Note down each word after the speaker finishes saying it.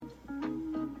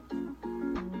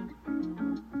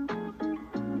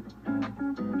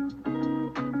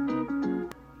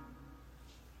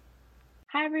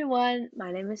everyone,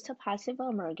 my name is Tapasya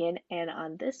Morgan, and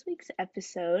on this week's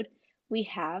episode, we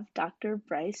have Dr.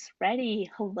 Bryce Ready.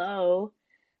 Hello.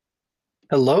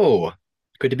 Hello.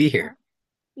 Good to be Uh, here.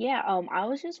 I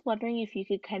was just wondering if you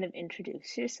could kind of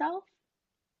introduce yourself.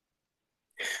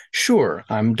 Sure.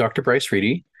 I'm Dr. Bryce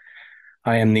Ready.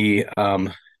 I am the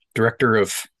director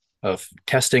of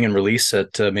testing and release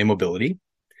at May Mobility.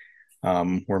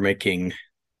 We're making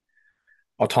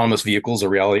autonomous vehicles a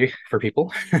reality for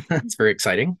people. It's very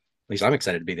exciting. At least I'm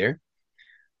excited to be there.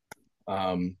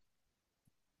 Um,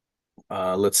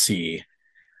 let's see.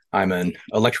 I'm an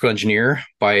electrical engineer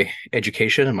by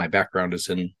education, and my background is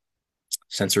in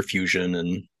sensor fusion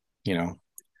and, you know,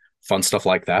 fun stuff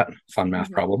like that, fun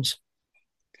math Mm-hmm. problems.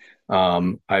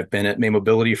 I've been at May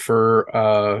Mobility for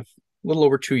a little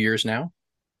over 2 years now,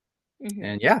 Mm-hmm.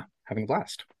 and yeah, having a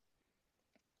blast.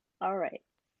 All right.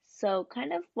 So,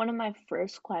 kind of one of my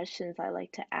first questions I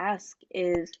like to ask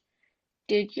is,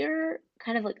 did your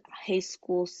kind of like high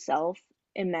school self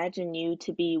imagine you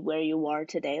to be where you are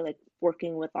today, like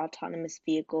working with autonomous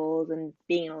vehicles and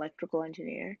being an electrical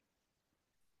engineer?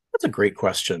 That's a great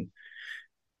question.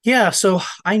 Yeah, so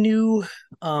I knew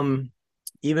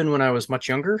even when I was much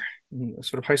younger,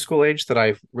 sort of high school age, that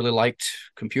I really liked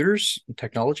computers and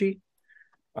technology.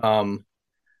 Um,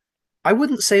 I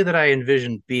wouldn't say that I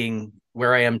envisioned being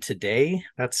where I am today.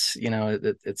 It's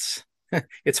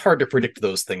it's hard to predict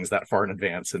those things that far in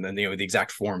advance, and then the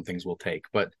exact form things will take.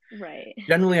 But Right.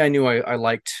 generally, I knew I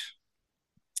liked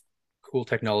cool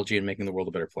technology and making the world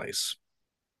a better place.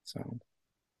 So,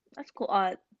 That's cool.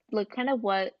 Like kind of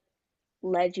what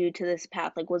led you to this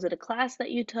path? Like, was it a class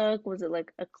that you took? Was it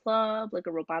like a club, like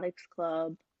a robotics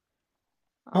club?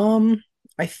 Um, um,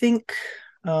 I think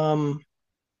um,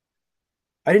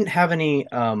 I didn't have any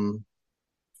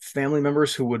family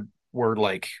members who would were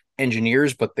like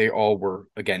engineers, but they all were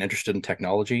again interested in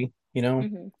technology,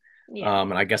 hmm Yeah.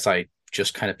 And I guess I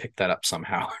just kind of picked that up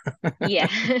somehow. Yeah.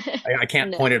 I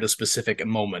can't No. point at a specific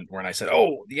moment when I said,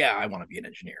 "Oh, yeah, I want to be an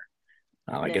engineer."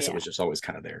 I No, guess it yeah. was just always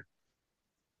kind of there.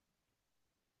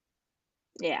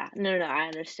 Yeah. No, no, I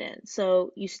understand.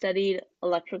 So you studied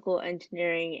electrical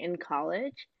engineering in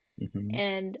college, Hmm.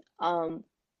 and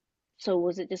so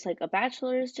was it just like a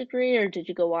bachelor's degree, or did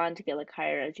you go on to get like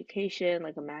higher education,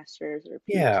 like a master's or a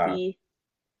Yeah, PhD?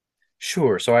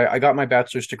 sure. So I got my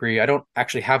bachelor's degree. I don't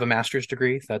actually have a master's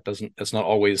degree. That's not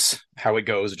always how it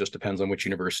goes. It just depends on which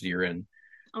university you're in.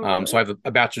 Oh, So I really? have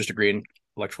a bachelor's degree in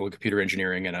electrical and computer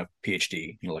engineering and a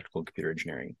PhD in electrical and computer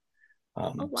engineering.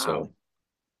 Oh, So wow.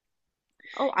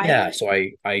 Oh, I yeah, didn't. so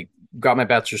I got my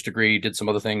bachelor's degree, did some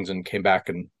other things, and came back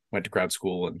and went to grad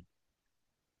school. And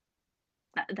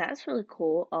That's really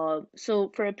cool.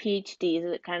 So for a PhD,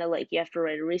 is it kind of like you have to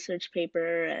write a research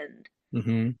paper and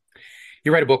hmm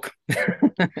you write a book.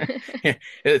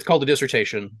 It's called a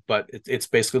dissertation, but it's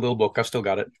basically a little book. I've still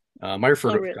got it. I refer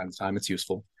oh, to it from really? time to time. It's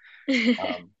useful.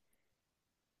 Um,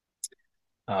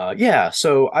 yeah.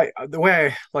 So the way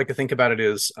I like to think about it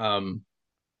is,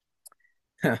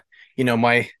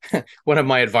 my one of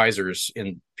my advisors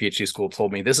in PhD school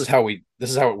told me this is how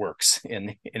it works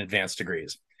in advanced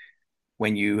degrees.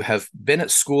 When you have been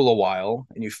at school a while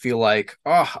and you feel like,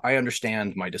 oh, I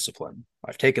understand my discipline.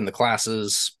 I've taken the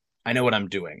classes. I know what I'm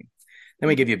doing. Then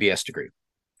we give you a hmm BS degree,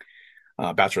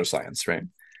 Bachelor of Science, right?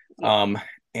 Yeah. Um,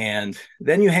 and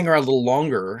then you hang around a little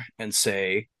longer and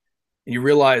you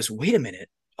realize, wait a minute.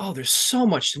 Oh, there's so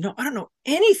much to know. I don't know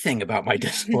anything about my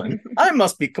discipline. I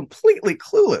must be completely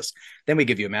clueless. Then we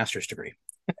give you a master's degree.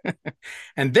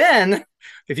 And then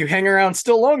if you hang around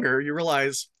still longer, you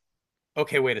realize,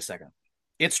 okay, wait a second.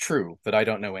 It's true that I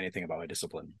don't know anything about my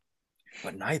discipline,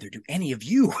 but neither do any of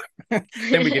you.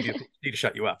 Then we give you a PhD to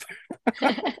shut you up.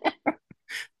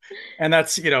 And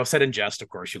that's, said in jest. Of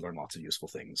course, you learn lots of useful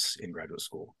things in graduate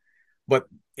school. But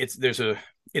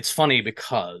it's funny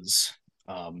because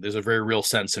there's a very real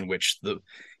sense in which the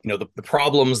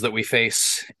problems that we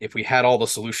face, if we had all the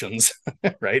solutions,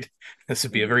 right, this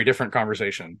would be a very hmm different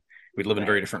conversation. We'd live in a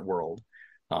very Right. different world.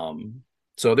 Um,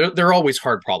 so there are always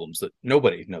hard problems that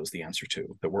nobody knows the answer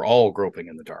to, that we're all groping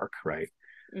in the dark, right?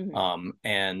 hmm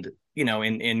And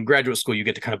in graduate school, you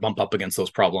get to kind of bump up against those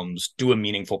problems, do a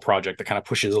meaningful project that kind of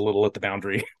pushes a little at the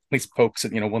boundary, at least pokes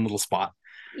at one little spot.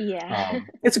 Yeah.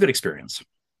 It's a good experience.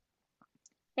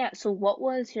 Yeah. So what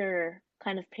was your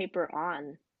kind of paper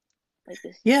on? Like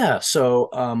this? Yeah. So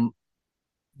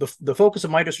the focus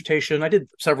of my dissertation, I did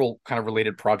several kind of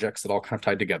related projects that all kind of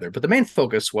tied together, but the main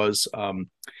focus was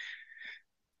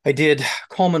I did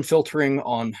Kalman filtering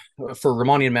on for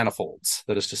Riemannian manifolds.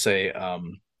 That is to say,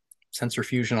 sensor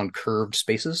fusion on curved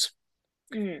spaces.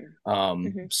 Mm.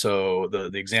 hmm So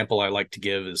the example I like to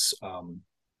give is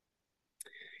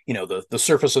the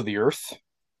surface of the Earth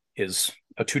is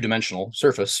a two-dimensional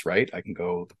surface, right? I can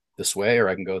go this way or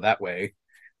I can go that way,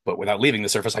 but without leaving the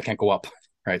surface, I can't go up,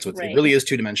 right? So it Right. really is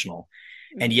two-dimensional,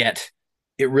 and Hmm. yet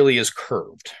it really is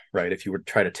curved, right? If you were to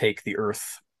try to take the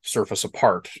Earth surface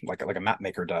apart, like a map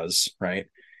maker does, right?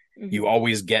 You Hmm.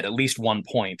 always get at least one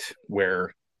point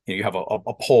where you have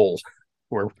a pole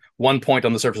where one point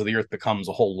on the surface of the Earth becomes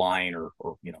a whole line or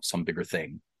some bigger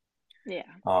thing. Yeah.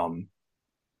 Um,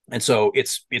 and so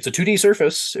it's a 2D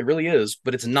surface, it really is,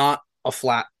 but it's not a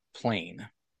flat plane,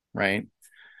 right?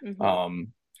 Hmm.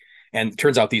 Um, and it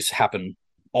turns out these happen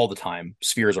all the time.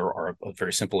 Spheres are a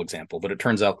very simple example, but it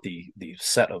turns out the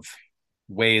set of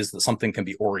ways that something can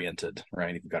be oriented,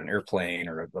 right? If you've got an airplane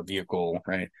or a vehicle,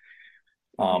 right?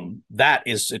 Hmm. That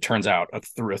is, it turns out,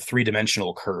 through a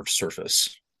three-dimensional curved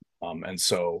surface. And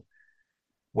so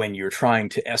when you're trying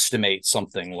to estimate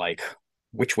something like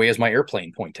which way is my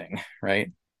airplane pointing,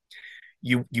 right?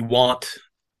 You want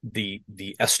the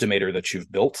estimator that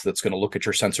you've built that's going to look at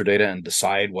your sensor data and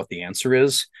decide what the answer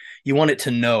is. You want it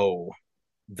to know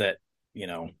that, you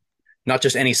know, not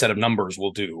just any set of numbers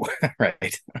will do,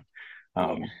 right? Yeah.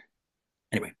 Um,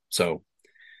 anyway, so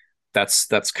that's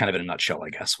kind of in a nutshell, I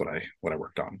guess, what I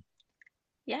worked on.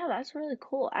 Yeah, that's really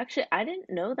cool. Actually, I didn't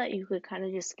know that you could kind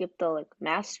of just skip the like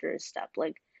master's step.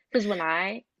 Like, because when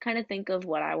I kind of think of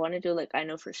what I want to do, like I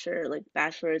know for sure like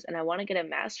bachelor's and I want to get a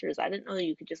master's, I didn't know that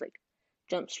you could just like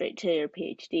jump straight to your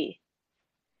PhD.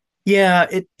 Yeah,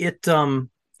 it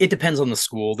depends on the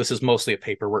school. This is mostly a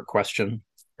paperwork question,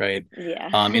 right?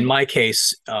 Yeah. In my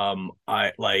case,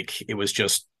 I like it was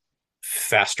just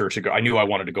faster to go. I knew I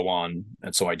wanted to go on,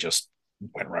 and so I just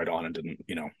went right on and didn't,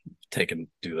 take and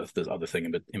do the other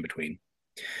thing in between.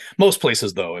 Most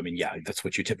places, though, I mean, yeah, that's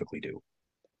what you typically do.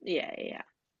 Yeah, yeah.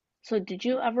 So did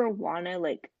you ever want to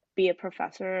like be a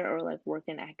professor or like work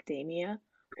in academia?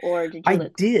 Or did you I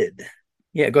like did.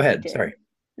 Yeah, go you ahead. did? Sorry.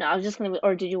 No, I was just gonna,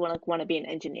 or did you want to be an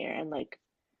engineer and like,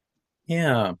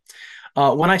 Yeah.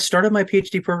 When I started my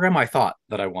PhD program, I thought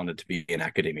that I wanted to be in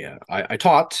academia. I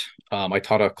taught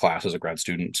a class as a grad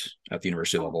student at the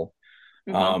university oh, level.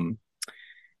 mm-hmm. Um,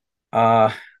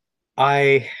 uh,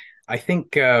 I I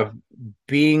think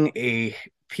being a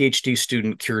PhD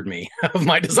student cured me of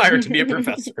my desire to be a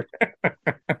professor.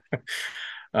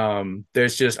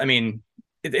 There's just, I mean,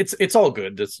 it's all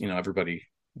good. It's everybody,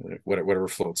 whatever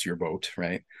floats your boat,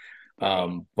 right?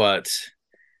 Right. But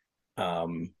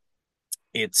um,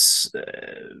 it's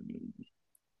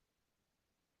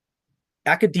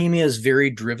academia is very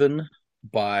driven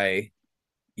by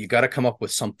you got to come up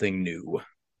with something new.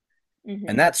 Mm-hmm.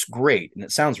 And that's great. And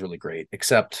it sounds really great,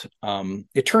 except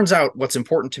it turns out what's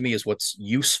important to me is what's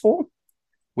useful,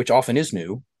 which often is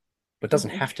new, but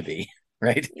doesn't Mm-hmm. have to be,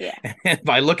 right? Yeah. And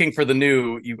by looking for the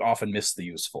new, you often miss the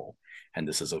useful. And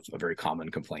this is a very common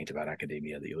complaint about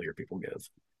academia that you'll hear people give.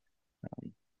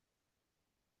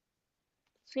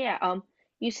 So yeah,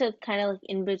 you said kind of like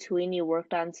in between you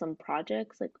worked on some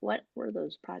projects. Like what were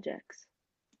those projects?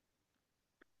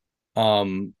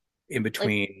 Um, in Like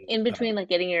between, in between like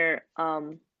getting your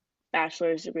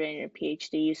bachelor's degree and your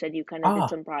PhD, you said you kind of did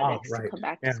some projects to right. come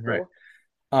back to Yeah, right. school.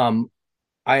 Um,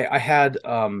 I had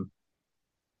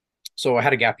so I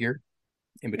had a gap year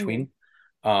in Mm-hmm. between,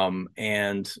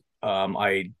 and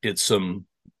I did some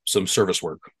service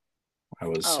work. I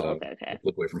was Oh, okay, okay.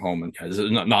 lived away from home, and this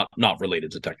is not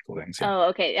related to technical things. Yeah. Oh,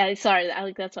 okay. Yeah, sorry. I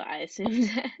like that's what I assumed.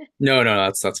 No,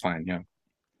 that's fine. Yeah.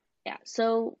 Yeah.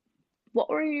 So what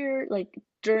were your like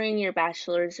during your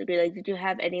bachelor's degree, like did you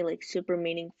have any like super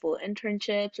meaningful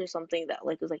internships or something that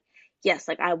like was like, yes,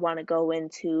 like I want to go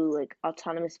into like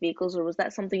autonomous vehicles, or was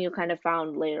that something you kind of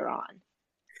found later on?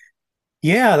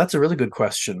 Yeah, that's a really good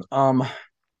question.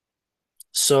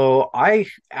 So I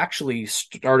actually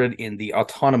started in the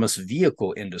autonomous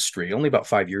vehicle industry only about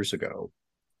 5 years ago.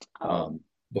 Oh. Um,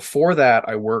 Before that,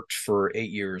 I worked for 8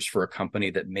 years for a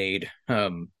company that made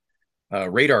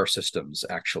radar systems,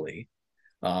 actually.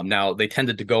 Now, they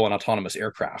tended to go on autonomous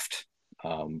aircraft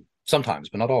sometimes,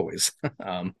 but not always.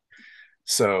 um,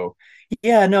 so,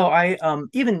 yeah, no, I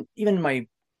even my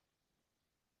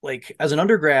like as an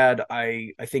undergrad,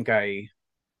 I think I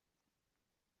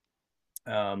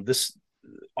this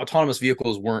autonomous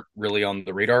vehicles weren't really on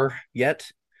the radar yet.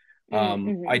 I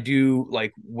Mm-hmm. do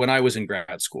like when I was in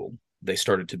grad school, they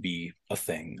started to be a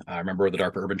thing. I remember the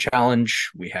DARPA Urban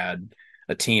Challenge. We had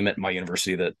a team at my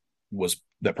university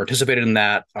that participated in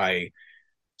that. I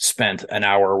spent an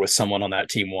hour with someone on that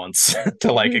team once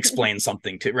to like explain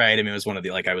something to right. I mean, it was one of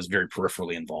the like I was very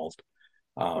peripherally involved.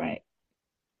 Um, Right.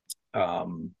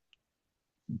 um,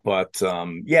 but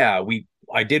yeah,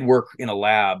 I did work in a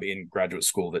lab in graduate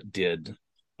school that did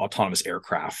autonomous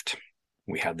aircraft.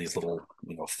 we had these little,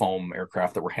 foam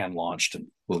aircraft that were hand launched and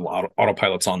little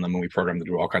autopilots on them, and we programmed to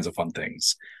do all kinds of fun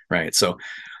things, right? So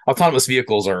autonomous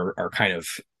vehicles are kind of,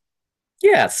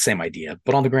 yeah, it's the same idea,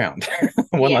 but on the ground.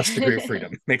 One Yeah. less degree of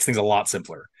freedom makes things a lot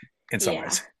simpler in some Yeah.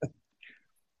 ways.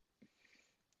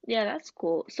 Yeah, that's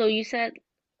cool. So you said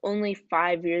only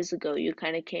 5 years ago you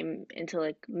kind of came into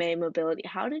like May Mobility.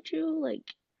 How did you like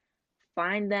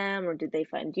find them or did they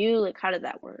find you? Like how did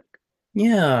that work?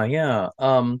 Yeah, yeah.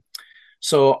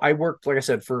 So I worked, like I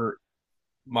said, for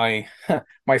my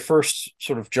my first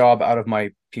sort of job out of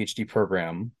my PhD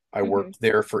program. I Mm-hmm. worked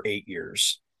there for 8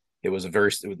 years. This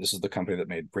is the company that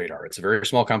made Radar. It's a very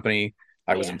small company.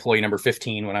 I was Yeah. employee number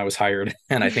 15 when I was hired,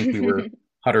 and I think we were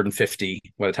 150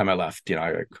 by the time I left.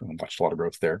 I watched a lot of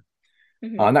growth there,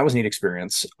 Mm-hmm. and that was a neat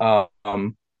experience. I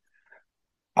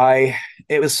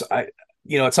it was I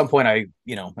at some point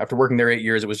after working there 8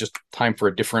 years, it was just time for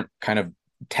a different kind of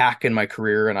tack in my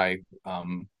career, and I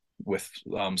with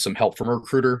some help from a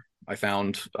recruiter, I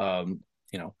found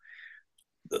you know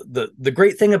the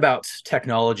great thing about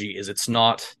technology is it's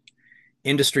not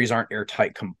industries aren't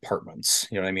airtight compartments.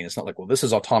 You know what I mean? It's not like, well, this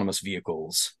is autonomous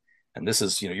vehicles and this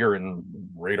is, you're in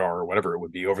radar or whatever it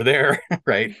would be over there,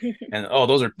 right? And oh,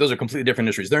 those are completely different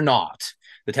industries. They're not.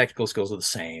 The technical skills are the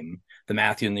same. The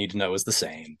math you need to know is the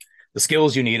same. The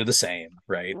skills you need are the same,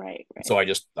 right? Right, So right.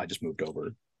 I just moved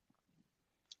over.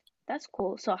 That's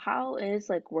cool. So how is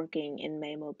like working in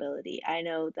May Mobility? I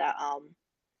know that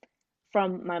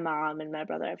from my mom and my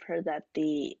brother, I've heard that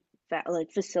the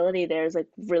like facility there is like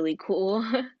really cool.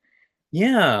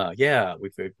 Yeah, yeah.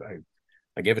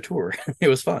 I gave a tour. It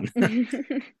was fun.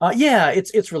 Yeah,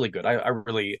 it's really good. I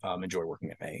really enjoy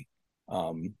working at May.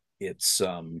 It's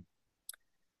um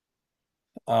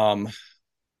I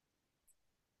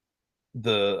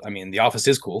mean, the office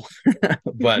is cool,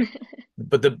 but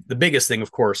the biggest thing,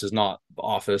 of course, is not the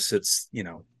office. It's,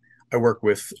 I work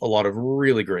with a lot of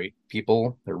really great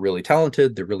people. They're really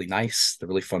talented. They're really nice. They're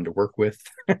really fun to work with,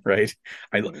 right?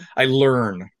 I Hmm. I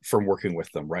learn from working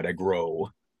with them, right? I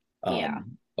grow Yeah.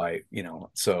 by,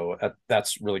 so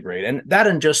that's really great.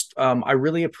 And just I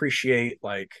really appreciate,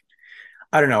 like,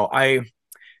 I don't know, I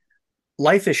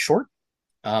life is short.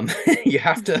 You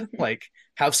have to like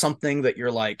have something that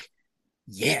you're like,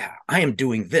 yeah, I am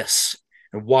doing this.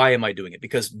 And why am I doing it?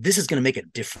 Because this is going to make a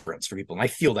difference for people. And I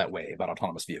feel that way about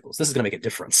autonomous vehicles. This is going to make a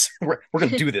difference. We're going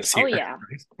to do this Oh here. yeah.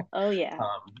 Right? Oh yeah.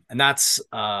 And that's,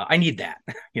 I need that,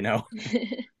 you know?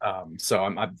 So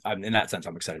I'm in that sense,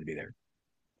 I'm excited to be there.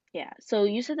 Yeah. So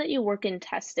you said that you work in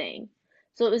testing.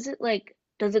 So is it like,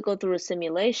 does it go through a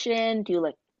simulation? Do you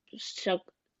like chuck,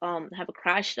 have a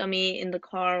crash dummy in the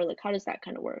car? Like, how does that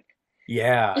kind of work?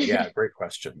 Yeah. Yeah. Great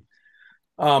question.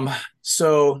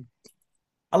 So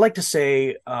I like to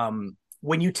say,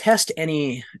 when you test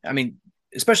any, I mean,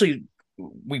 especially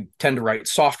we tend to write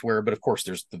software, but of course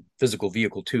there's the physical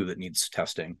vehicle too that needs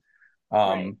testing.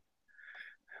 Right. Um,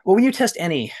 well, when you test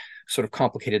any sort of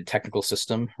complicated technical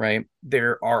system, right,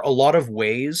 there are a lot of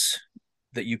ways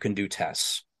that you can do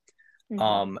tests.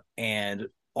 Mm-hmm. And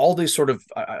all these sort of,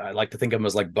 I like to think of them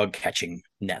as like bug catching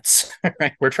nets,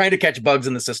 right? We're trying to catch bugs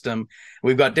in the system.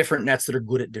 We've got different nets that are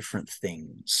good at different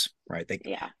things, right?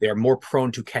 Yeah. They are more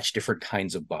prone to catch different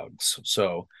kinds of bugs.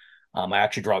 So I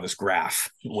actually draw this graph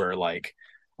where, like,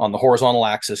 on the horizontal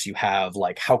axis, you have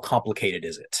like, how complicated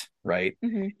is it, right?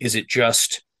 Mm-hmm. Is it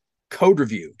just code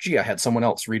review? Gee, I had someone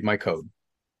else read my code,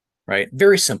 right?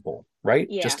 Very simple, right?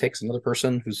 Just Yeah. takes another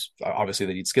person who's obviously,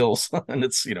 they need skills, and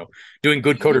it's, doing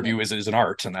good code review is an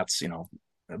art, and that's,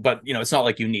 but it's not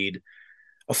like you need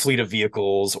a fleet of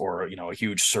vehicles or a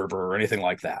huge server or anything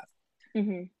like that.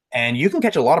 Mm-hmm. And you can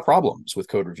catch a lot of problems with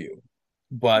code review,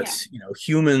 but Yeah.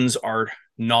 humans are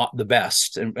not the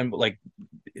best, and like,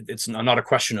 it's not a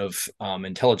question of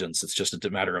intelligence. It's just a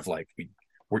matter of like,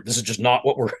 this is just not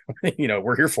what we're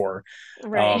we're here for.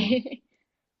 um, Right.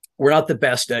 we're not the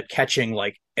best at catching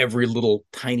like every little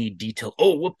tiny detail.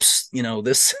 Oh, whoops,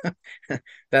 this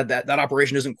that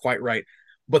operation isn't quite right.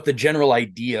 But the general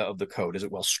idea of the code, is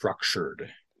it well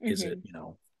structured? Is it,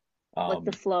 Mm-hmm. Like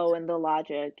the um, flow and the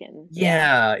logic and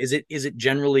yeah. yeah, is it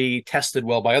generally tested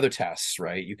well by other tests,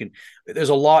 right? There's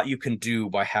a lot you can do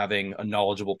by having a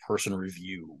knowledgeable person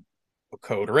review a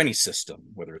code or any system,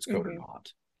 whether it's code or Mm-hmm.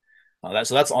 not.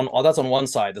 That's on one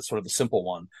side. That's sort of the simple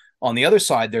one. On the other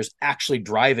side, there's actually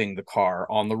driving the car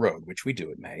on the road, which we do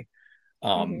at May,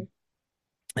 Mm-hmm. um,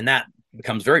 and that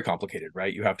becomes very complicated,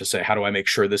 right? You have to say, how do I make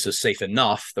sure this is safe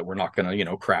enough that we're not going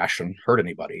to, crash and hurt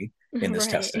anybody in this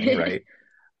testing, Right. right?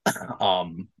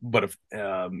 But if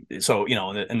so,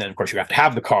 and then of course you have to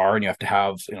have the car, and you have to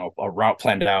have a route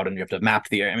planned out, and you have to map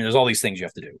the. I mean, there's all these things you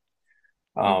have to do.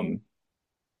 Mm-hmm. Um,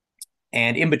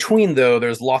 And in between, though,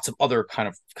 there's lots of other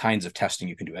kinds of testing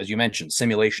you can do. As you mentioned,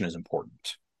 simulation is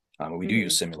important. We do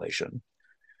use Mhm. simulation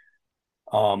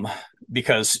um,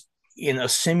 because in a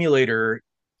simulator,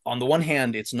 on the one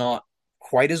hand, it's not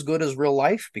quite as good as real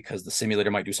life because the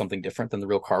simulator might do something different than the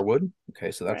real car would.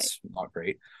 Okay, so Right. that's not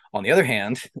great. On the other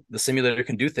hand, the simulator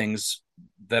can do things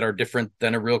that are different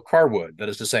than a real car would. That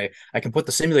is to say, I can put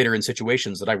the simulator in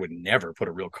situations that I would never put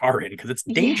a real car in because it's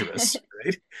Yeah. dangerous,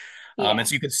 right? And Yeah.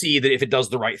 so you can see that if it does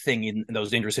the right thing in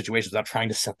those dangerous situations without trying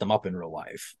to set them up in real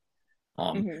life.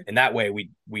 Mhm. And that way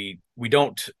we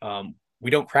don't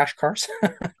crash cars,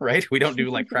 right? We don't do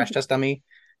like crash test dummy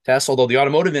tests, although the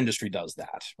automotive industry does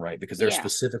that, right? Because they're Yeah.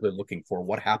 specifically looking for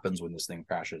what happens when this thing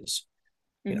crashes,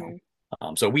 you know.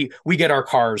 Mhm. So we get our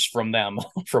cars from them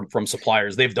from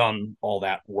suppliers. They've done all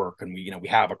that work, and we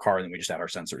have a car, and then we just add our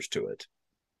sensors to it.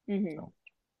 Mhm. So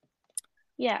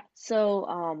Yeah.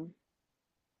 So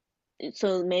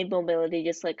Made Mobility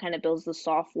just like kind of builds the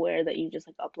software that you just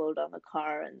like upload on the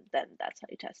car, and then that's how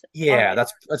you test it. All yeah, right.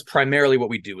 that's primarily what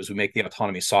we do is we make the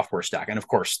autonomy software stack, and of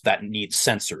course that needs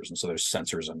sensors, and so there's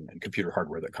sensors and computer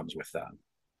hardware that comes with that.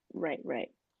 Right,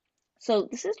 right. So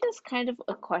this is just kind of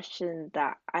a question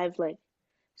that I've like,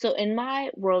 so in my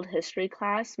world history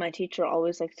class, my teacher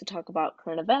always likes to talk about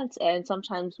current events, and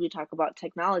sometimes we talk about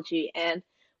technology. And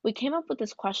we came up with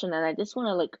this question, and I just want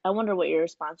to like, I wonder what your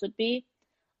response would be.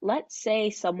 Let's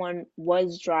say someone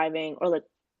was driving or like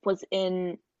was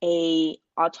in a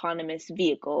autonomous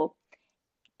vehicle.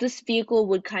 This vehicle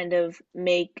would kind of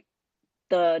make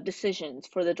the decisions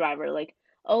for the driver, like,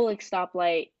 oh, like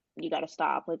stoplight, you gotta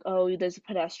stop. Like, oh, there's a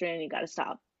pedestrian, you gotta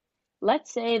stop.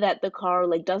 Let's say that the car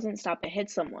like doesn't stop and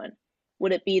hit someone.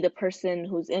 Would it be the person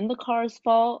who's in the car's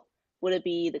fault? Would it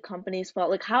be the company's fault?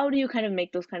 Like, how do you kind of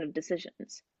make those kind of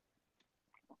decisions?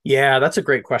 Yeah, that's a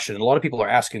great question. And a lot of people are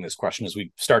asking this question as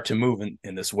we start to move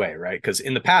in this way, right? Because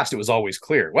in the past, it was always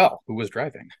clear, well, who was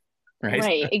driving, right?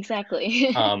 Right,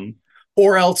 exactly. Um,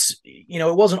 or else,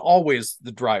 it wasn't always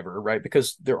the driver, right?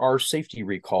 Because there are safety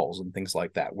recalls and things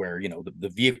like that where, the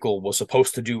vehicle was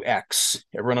supposed to do X.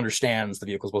 Everyone understands the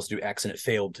vehicle was supposed to do X and it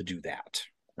failed to do that,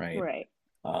 right? Right.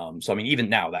 So, I mean, even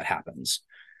now that happens.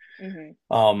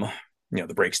 Mm-hmm. Um,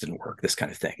 the brakes didn't work, this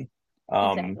kind of thing.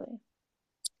 Um, Exactly.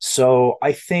 so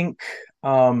I think,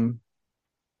 um,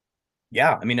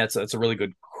 yeah, I mean that's a really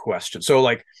good question. So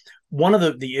like one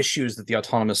of the issues that the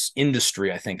autonomous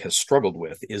industry I think has struggled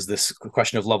with is this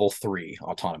question of level 3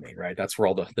 autonomy, right? That's where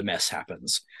all the mess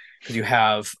happens because you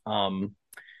have level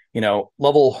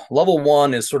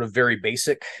 1 is sort of very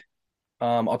basic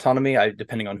autonomy.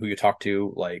 Depending on who you talk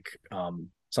to, like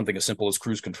something as simple as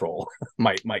cruise control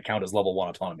might count as level 1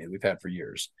 autonomy we've had for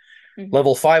years. Mm-hmm.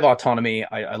 Level 5 autonomy,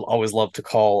 I always love to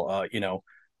call,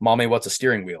 mommy, what's a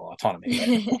steering wheel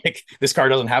autonomy? Like this car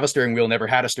doesn't have a steering wheel, never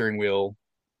had a steering wheel.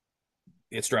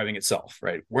 It's driving itself,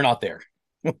 right? We're not there.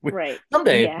 Right.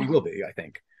 Someday we Yeah. will be, I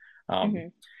think.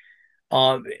 Um,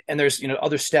 Mm-hmm. and there's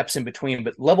other steps in between,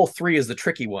 but level 3 is the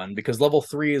tricky one because level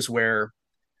 3 is where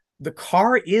the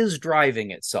car is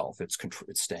driving itself. It's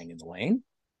staying in the lane.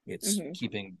 It's Mm-hmm.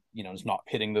 keeping, it's not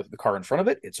hitting the car in front of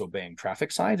it. It's obeying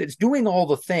traffic signs. It's doing all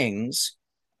the things,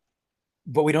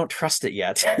 but we don't trust it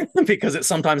yet because it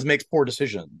sometimes makes poor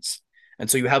decisions. And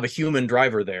so you have a human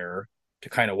driver there to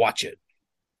kind of watch it.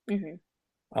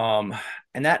 Mm-hmm. Um,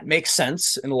 and that makes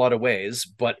sense in a lot of ways,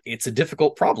 but it's a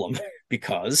difficult problem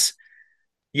because,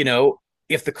 you know,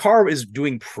 if the car is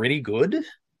doing pretty good,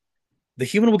 the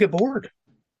human will get bored,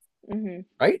 Mm-hmm.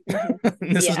 right?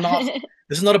 Mm-hmm. this is Yeah. not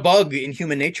this is not a bug in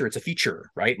human nature, it's a feature,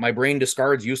 right? My brain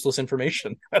discards useless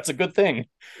information. That's a good thing.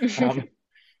 Um,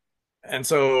 and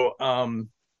so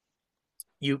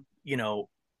you you know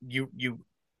you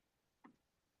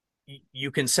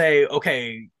you can say,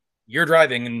 okay, you're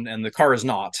driving and the car is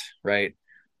not, right?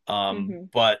 Mm-hmm.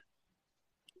 But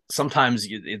sometimes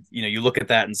you look at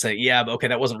that and say, yeah, but okay,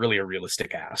 that wasn't really a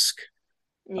realistic ask.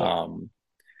 Yeah. Um,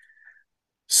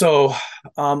 so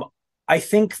um, I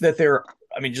think that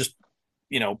I mean, just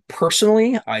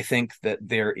personally, I think that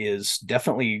there is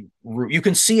definitely you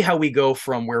can see how we go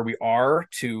from where we are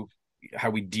to how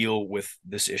we deal with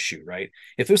this issue, right?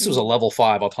 If this was a Mm-hmm. level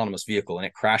 5 autonomous vehicle and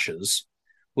it crashes,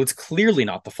 well, it's clearly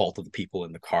not the fault of the people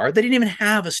in the car. They didn't even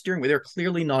have a steering wheel. They're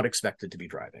clearly not expected to be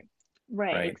driving,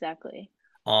 Right, right? exactly.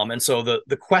 And so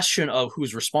the question of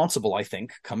who's responsible, I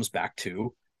think, comes back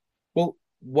to, well,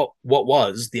 what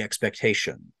was the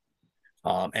expectation?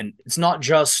 And it's not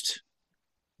just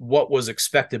what was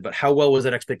expected, but how well was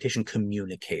that expectation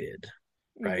communicated,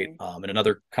 right? Mm-hmm. In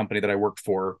another company that I worked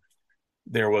for,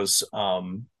 there was a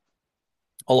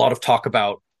lot of talk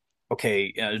about,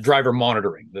 okay, driver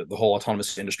monitoring. The whole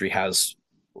autonomous industry has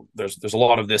there's a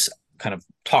lot of this kind of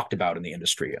talked about in the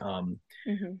industry.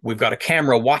 Mhm. We've got a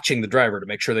camera watching the driver to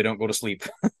make sure they don't go to sleep,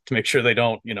 to make sure they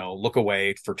don't, look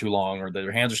away for too long, or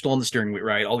their hands are still on the steering wheel,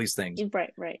 right? All these things.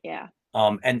 Right, right, yeah.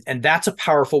 And that's a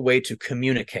powerful way to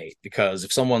communicate, because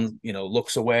if someone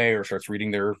looks away or starts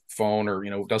reading their phone, or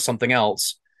does something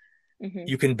else, Mhm.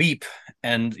 you can beep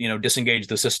and disengage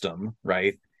the system,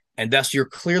 right? And thus you're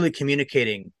clearly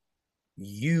communicating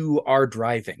you are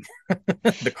driving.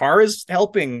 The car is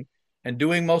helping and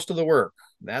doing most of the work.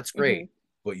 That's Mhm. great,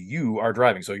 but you are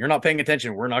driving. So you're not paying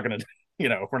attention. We're not going to,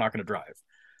 we're not going to drive.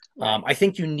 Right. I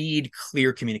think you need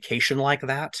clear communication like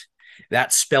that.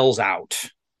 That spells out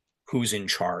who's in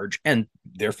charge, and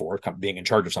therefore being in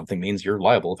charge of something means you're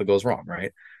liable if it goes wrong,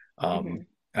 right? Um, Mhm.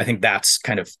 I think that's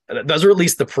kind of, those are at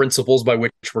least the principles by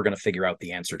which we're going to figure out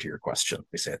the answer to your question.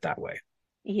 We say it that way. I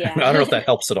Yeah. don't know if that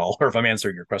helps at all, or if I'm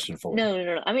answering your question fully. No,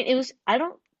 no, no. I mean, I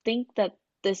don't think that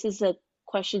this is a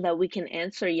question that we can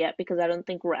answer yet because I don't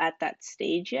think we're at that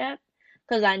stage yet.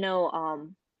 Because I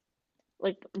know,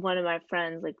 like one of my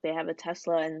friends, like they have a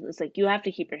Tesla and it's like you have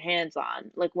to keep your hands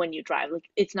on, like when you drive. Like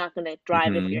it's not gonna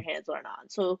drive if your Mm-hmm. hands aren't on.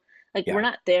 So like we're Yeah.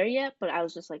 not there yet, but I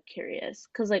was just like curious.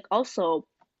 Because like also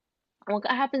what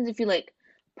happens if you like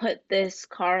put this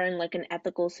car in like an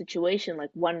ethical situation?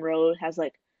 Like one road has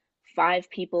like five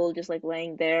people just like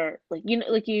laying there, like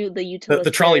like the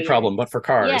The trolley utilitarian. problem, but for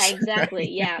Yeah, cars, exactly.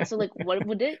 right? Yeah. So like what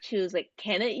would it choose? Like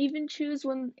can it even choose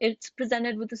when it's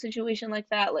presented with a situation like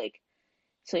that? Like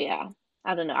so yeah.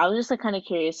 I don't know. I was just like kind of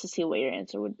curious to see what your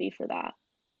answer would be for that.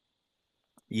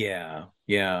 Yeah,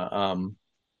 yeah.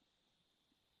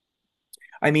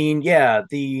 I mean, yeah,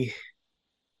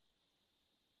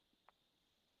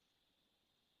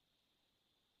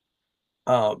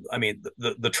 I mean,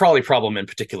 the trolley problem in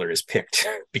particular is picked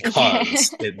Yeah.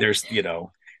 because there's,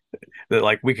 that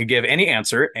like we could give any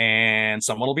answer and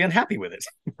someone will be unhappy with it,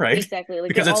 right? Exactly. Like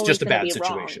Because they're it's always just a gonna bad be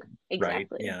wrong. situation, right?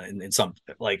 Exactly. Yeah, in some,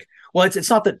 like, well, it's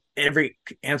not that every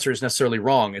answer is necessarily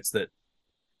wrong. It's that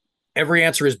every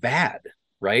answer is bad,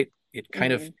 right? It's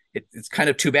kind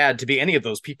of too bad to be any of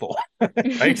those people,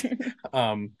 right?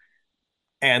 Um,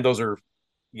 and those are,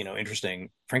 interesting.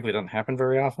 Frankly, it doesn't happen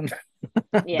very often.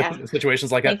 Yeah,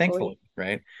 Situations like that, thankfully,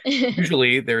 thankfully. right?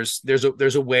 Usually, there's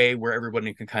a way where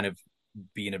everybody can kind of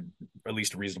be in a at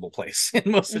least a reasonable place in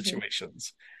most Hmm.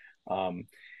 situations. Um,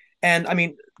 and I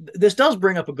mean, this does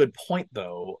bring up a good point,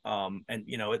 though. And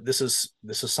this is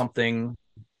something.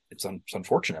 It's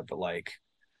unfortunate, but like,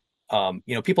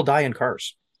 people die in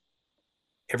cars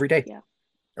every day Yeah.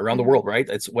 around the Hmm. world, right?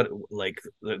 It's what, like,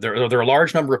 there are a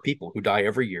large number of people who die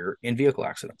every year in vehicle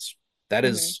accidents. That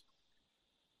Hmm. is,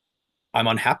 I'm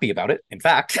unhappy about it. In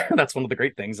fact, that's one of the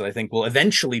great things that I think we'll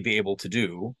eventually be able to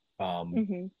do.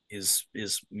 Hmm. Is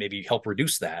maybe help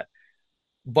reduce that.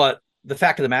 But the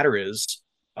fact of the matter is,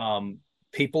 um,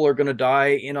 people are going to die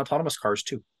in autonomous cars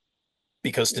too,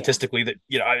 because Yeah. statistically, that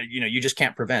you just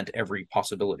can't prevent every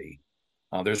possibility.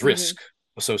 There's Hmm. risk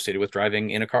associated with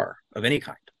driving in a car of any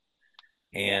kind,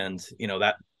 Yeah. and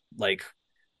that, like,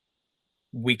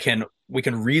 we can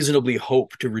reasonably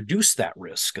hope to reduce that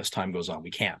risk as time goes on. We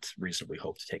can't reasonably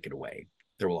hope to take it away.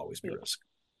 There will always be Yeah. risk.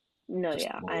 No, Just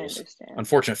yeah, one of I those understand.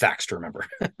 unfortunate facts to remember.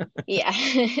 Yeah.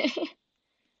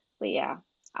 But yeah,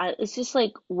 it's just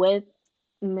like with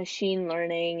machine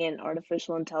learning and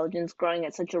artificial intelligence growing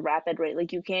at such a rapid rate,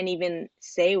 like you can't even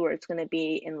say where it's going to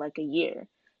be in like a year.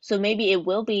 So maybe it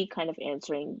will be kind of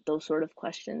answering those sort of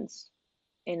questions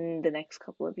in the next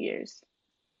couple of years.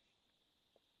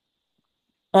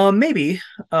 Maybe.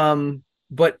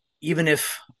 But even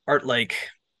if art, like,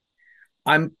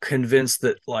 I'm convinced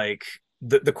that, like,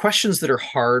 the questions that are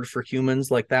hard for humans,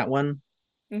 like that one,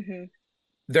 Hmm.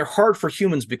 they're hard for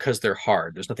humans because they're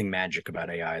hard. There's nothing magic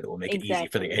about AI that will make it easy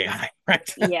for the Exactly. AI,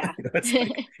 right? Yeah.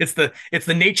 It's like it's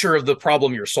the nature of the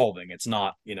problem you're solving. It's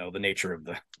not, the nature of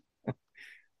the.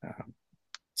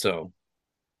 So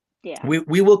Yeah.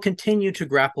 we will continue to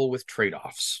grapple with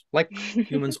trade-offs, like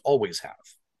humans always have.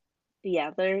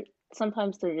 Yeah, there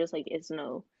sometimes there just like is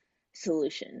no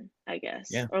solution, I guess,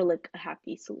 Yeah, or like a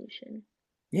happy solution.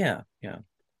 yeah, yeah.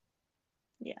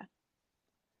 Yeah.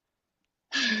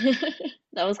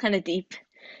 That was kind of deep.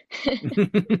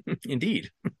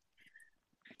 Indeed,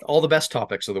 all the best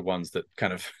topics are the ones that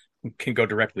kind of can go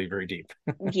directly very deep.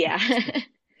 Yeah.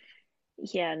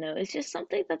 Yeah, no, it's just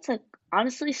something that's like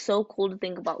honestly so cool to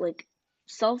think about. Like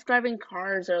self-driving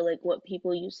cars are like what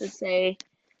people used to say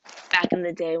back in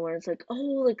the day when it's like,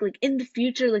 oh, like in the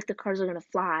future, like the cars are gonna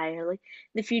fly, or like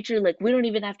in the future, like we don't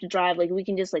even have to drive, like we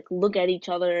can just like look at each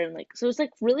other and like so it's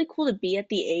like really cool to be at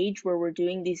the age where we're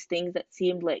doing these things that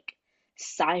seemed like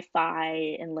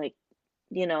sci-fi and like,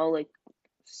 like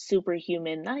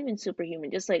superhuman, not even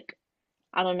superhuman, just like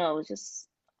I don't know, it was just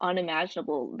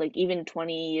unimaginable, like even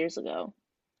 20 years ago.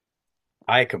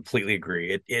 I completely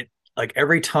agree. It like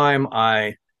every time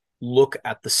I look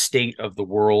at the state of the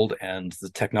world and the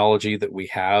technology that we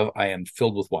have, I am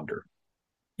filled with wonder.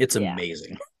 It's Yeah.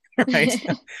 amazing, right?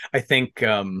 I think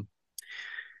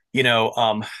you know,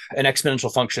 an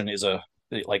exponential function is a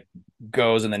it like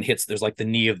goes and then hits there's like the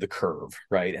knee of the curve,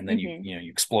 right? And then Hmm. you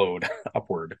explode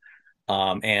upward.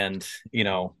 And you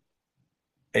know,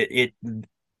 it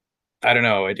I don't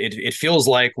know, it feels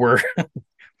like we're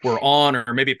on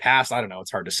or maybe past. I don't know.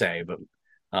 It's hard to say, but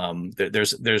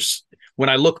there's when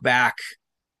I look back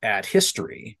at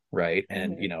history, right,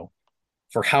 and Hmm.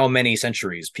 for how many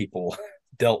centuries people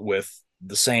dealt with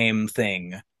the same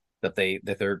thing that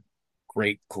their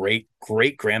great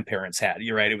grandparents had.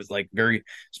 You're right. It was like very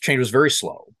change was very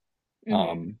slow. Hmm.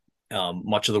 Um,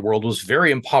 Much of the world was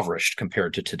very impoverished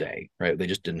compared to today, right? They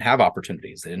just didn't have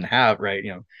opportunities. They didn't have right.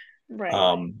 Right, right.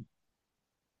 Um,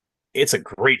 it's a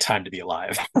great time to be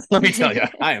alive. Let me tell you,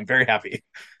 I am very happy.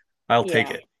 I'll take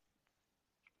Yeah. it.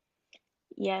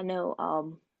 Yeah, no,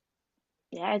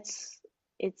 yeah,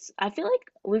 it's I feel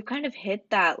like we've kind of hit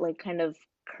that like kind of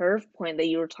curve point that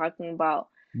you were talking about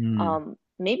Mm,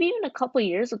 maybe even a couple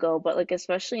years ago, but like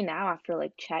especially now after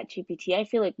like Chat GPT, I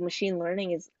feel like machine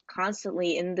learning is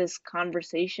constantly in this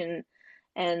conversation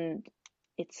and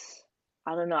it's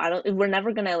I don't know, I don't we're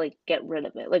never gonna like get rid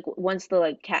of it. Like once the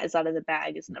like cat is out of the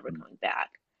bag, it's never coming back.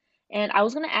 And I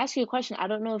was gonna ask you a question. I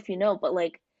don't know if you know, but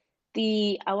like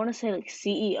I want to say like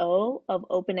CEO of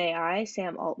OpenAI,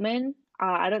 Sam Altman.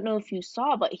 I don't know if you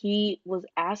saw, but he was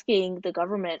asking the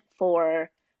government for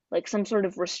like some sort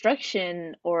of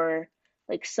restriction or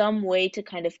like some way to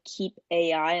kind of keep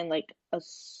AI in like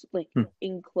like hmm.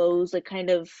 enclosed, like kind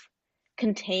of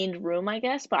contained room, I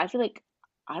guess. But I feel like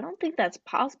I don't think that's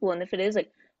possible. And if it is,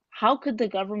 like, how could the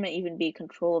government even be in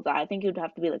control of that? I think it would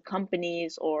have to be like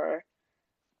companies or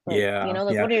like, Yeah,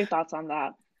 like yeah. what are your thoughts on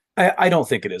that? I don't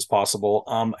think it is possible.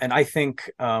 And I think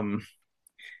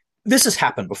this has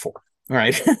happened before,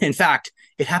 right? In fact,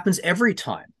 it happens every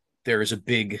time there is a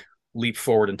big leap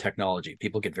forward in technology.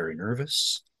 People get very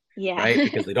nervous, Yeah. right?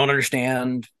 Because they don't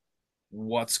understand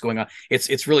what's going on.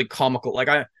 It's really comical.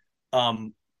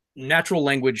 Um natural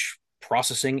language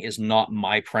processing is not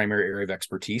my primary area of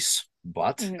expertise,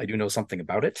 but I Hmm. do know something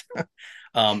about it.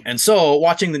 And so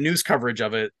watching the news coverage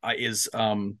of it is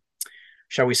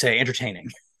shall we say entertaining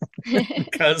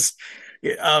because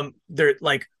there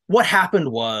like what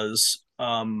happened was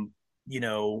you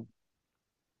know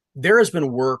there has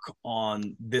been work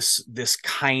on this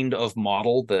kind of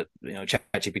model that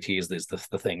ChatGPT is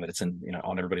the thing that it's in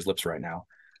on everybody's lips right now.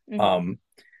 Hmm. um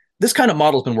this kind of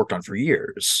model has been worked on for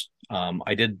years.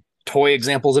 I did toy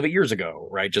examples of it years ago,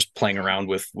 right? Just playing around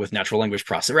with natural language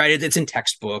processing, right? It's in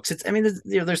textbooks. It's I mean,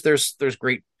 there's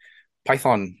great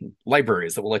Python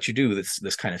libraries that will let you do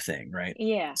this kind of thing, right?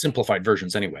 Yeah. Simplified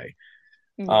versions anyway.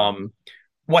 Hmm. Um,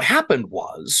 what happened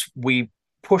was we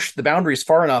pushed the boundaries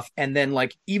far enough, and then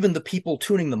like even the people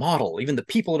tuning the model, even the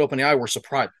people at OpenAI were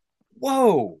surprised.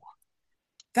 Whoa,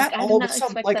 Like that I did all of a not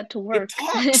sudden expect like that to it work.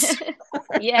 talks.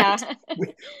 Yeah.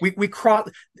 Right? We cross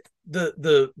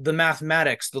the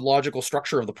mathematics, the logical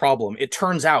structure of the problem. It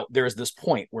turns out there is this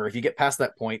point where if you get past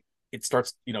that point, it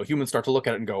starts, humans start to look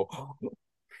at it and go, oh,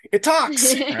 it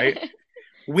talks, right?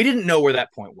 We didn't know where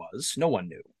that point was. No one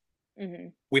knew. Hmm.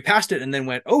 We passed it and then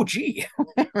went, oh, gee,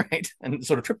 right? And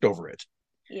sort of tripped over it.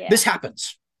 This Yeah.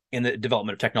 happens in the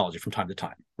development of technology from time to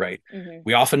time, right? Hmm.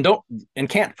 We often don't and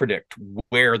can't predict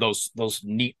where those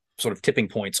neat sort of tipping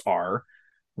points are.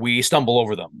 We stumble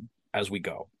over them as we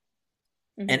go.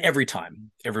 And Hmm. every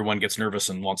time everyone gets nervous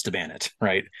and wants to ban it,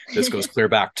 right? This goes clear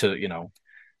back to,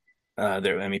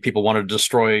 I mean, people wanted to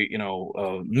destroy,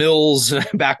 mills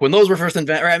back when those were first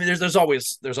invented. Right? I mean, there's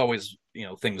always,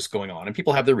 things going on, and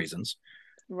people have their reasons.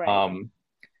 Right. Um,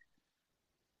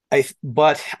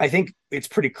 but I think it's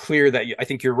pretty clear that I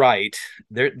think you're right.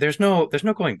 There's no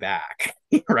going back,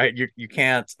 right? You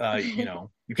can't,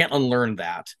 you can't unlearn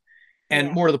that. And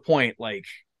Yeah. more to the point, like,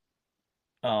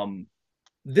 um,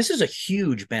 this is a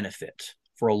huge benefit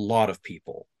for a lot of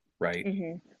people, right?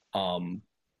 Hmm. Um,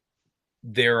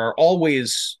 there are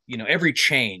always, every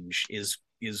change is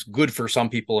good for some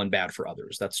people and bad for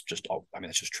others. That's just all. I mean,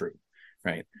 that's just true,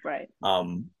 right? Right.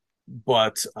 Um,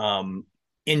 but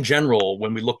in general,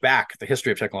 when we look back at the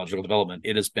history of technological development,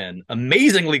 it has been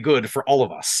amazingly good for all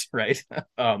of us, right?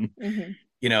 um, Hmm.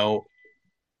 you know,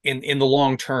 in the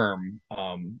long term,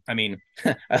 I mean,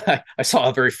 I saw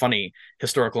a very funny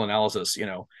historical analysis.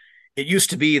 It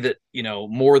used to be that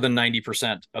more than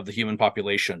 90% of the human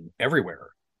population everywhere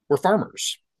were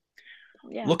farmers.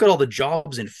 Yeah. Look at all the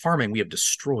jobs in farming we have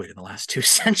destroyed in the last 2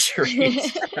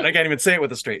 centuries. And I can't even say it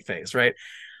with a straight face, right?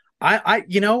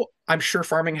 I'm sure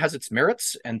farming has its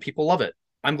merits and people love it.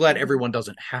 I'm glad Hmm. everyone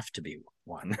doesn't have to be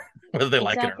one, whether they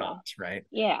like it or Exactly. not, right?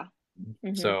 Yeah.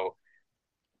 Hmm. So,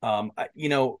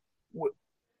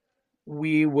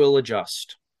 we will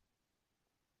adjust.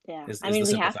 Yeah. I Is the mean, we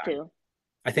simple have fact. to.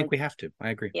 I think Like, we have to. I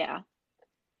agree. yeah.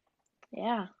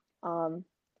 Yeah. Um,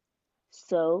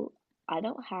 so I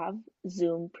don't have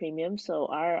Zoom Premium, so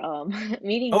our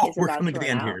meeting Oh, is we're about coming to to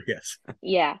the run end out. here. Yes,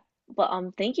 Yeah. But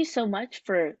thank you so much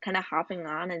for kind of hopping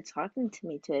on and talking to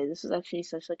me today. This was actually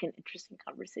such like an interesting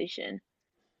conversation.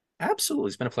 absolutely.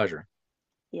 It's been a pleasure.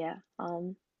 Yeah.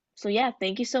 So yeah,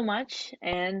 thank you so much,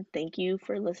 and thank you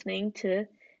for listening to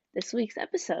this week's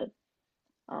episode.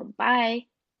 Bye.